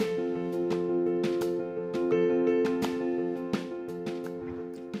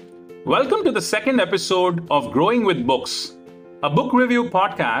Welcome to the second episode of Growing with Books, a book review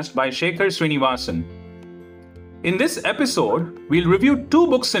podcast by Shekhar Srinivasan. In this episode, we'll review two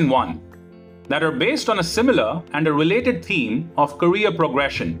books in one that are based on a similar and a related theme of career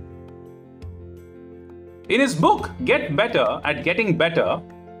progression. In his book, Get Better at Getting Better,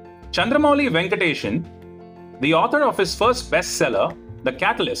 Chandramouli Venkatesan, the author of his first bestseller, The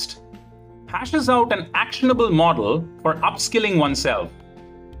Catalyst, hashes out an actionable model for upskilling oneself.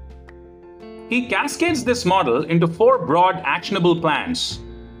 He cascades this model into four broad actionable plans.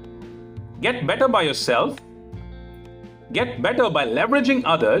 Get better by yourself, get better by leveraging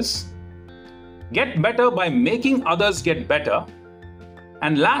others, get better by making others get better,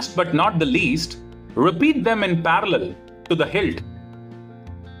 and last but not the least, repeat them in parallel to the hilt.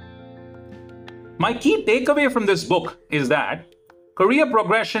 My key takeaway from this book is that career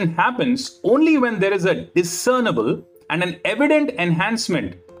progression happens only when there is a discernible and an evident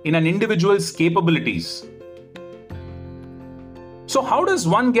enhancement in an individual's capabilities. So how does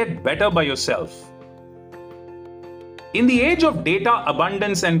one get better by yourself? In the age of data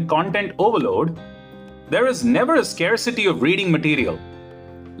abundance and content overload, there is never a scarcity of reading material,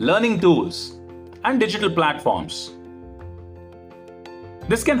 learning tools, and digital platforms.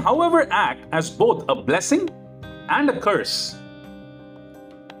 This can, however, act as both a blessing and a curse.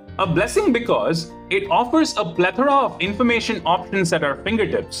 A blessing because it offers a plethora of information options at our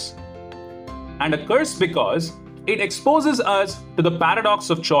fingertips, and a curse because it exposes us to the paradox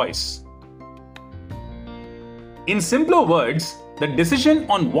of choice. In simpler words, the decision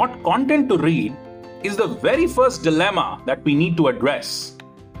on what content to read is the very first dilemma that we need to address.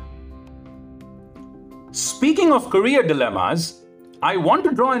 Speaking of career dilemmas, I want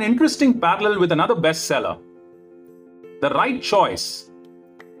to draw an interesting parallel with another bestseller, The Right Choice,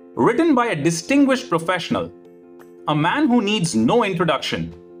 written by a distinguished professional, a man who needs no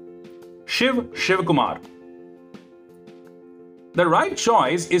introduction, Shiv Shivakumar. The Right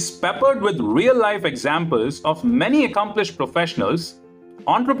Choice is peppered with real-life examples of many accomplished professionals,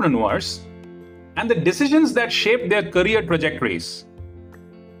 entrepreneurs, and the decisions that shaped their career trajectories.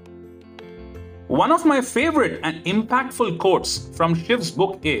 One of my favorite and impactful quotes from Shiv's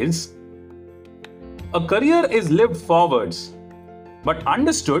book is, "A career is lived forwards, but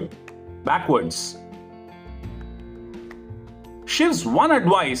understood backwards." Shiv's one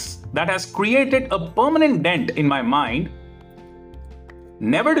advice that has created a permanent dent in my mind: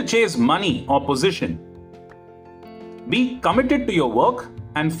 never to chase money or position. Be committed to your work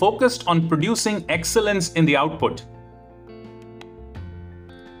and focused on producing excellence in the output.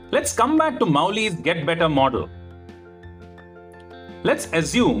 Let's come back to Mouli's Get Better model. Let's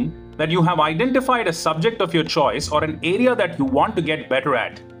assume that you have identified a subject of your choice or an area that you want to get better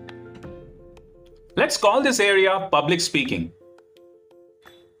at. Let's call this area public speaking.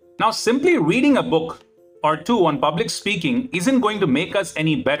 Now, simply reading a book or two on public speaking isn't going to make us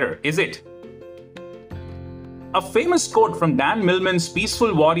any better, is it? A famous quote from Dan Millman's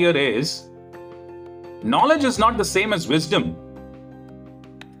Peaceful Warrior is, "Knowledge is not the same as wisdom.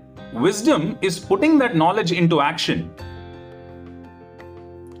 Wisdom is putting that knowledge into action."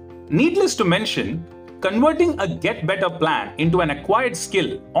 Needless to mention, converting a get better plan into an acquired skill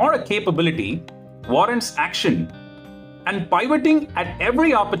or a capability warrants action and pivoting at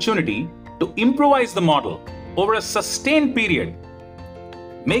every opportunity to improvise the model over a sustained period,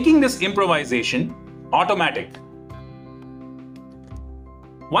 making this improvisation automatic.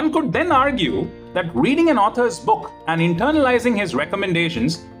 One could then argue that reading an author's book and internalizing his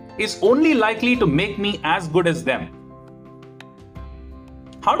recommendations is only likely to make me as good as them.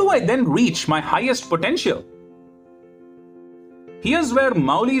 How do I then reach my highest potential? Here's where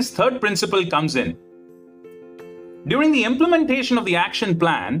Mouli's third principle comes in. During the implementation of the action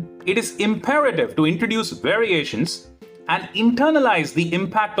plan, it is imperative to introduce variations and internalize the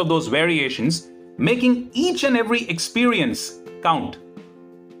impact of those variations, making each and every experience count.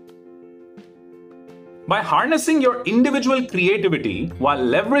 By harnessing your individual creativity while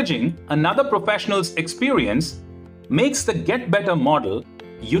leveraging another professional's experience makes the Get Better model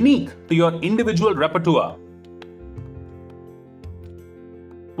unique to your individual repertoire.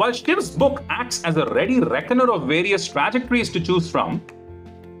 While Shiv's book acts as a ready reckoner of various trajectories to choose from,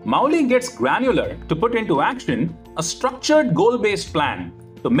 Mouli gets granular to put into action a structured goal-based plan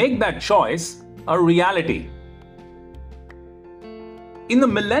to make that choice a reality. In the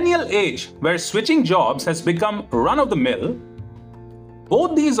millennial age where switching jobs has become run-of-the-mill,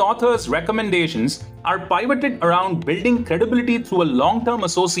 both these authors' recommendations are pivoted around building credibility through a long-term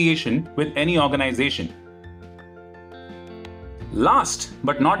association with any organization. Last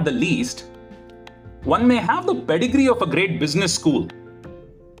but not the least, one may have the pedigree of a great business school,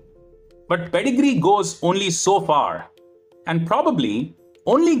 But pedigree goes only so far and probably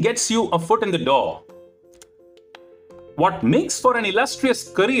only gets you a foot in the door. What makes for an illustrious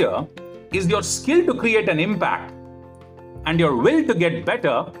career is your skill to create an impact and your will to get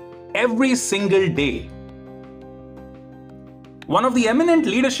better every single day. One of the eminent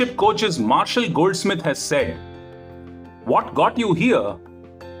leadership coaches, Marshall Goldsmith, has said, "What got you here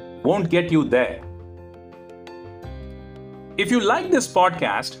won't get you there." If you like this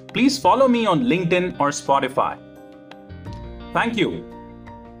podcast, please follow me on LinkedIn or Spotify. Thank you.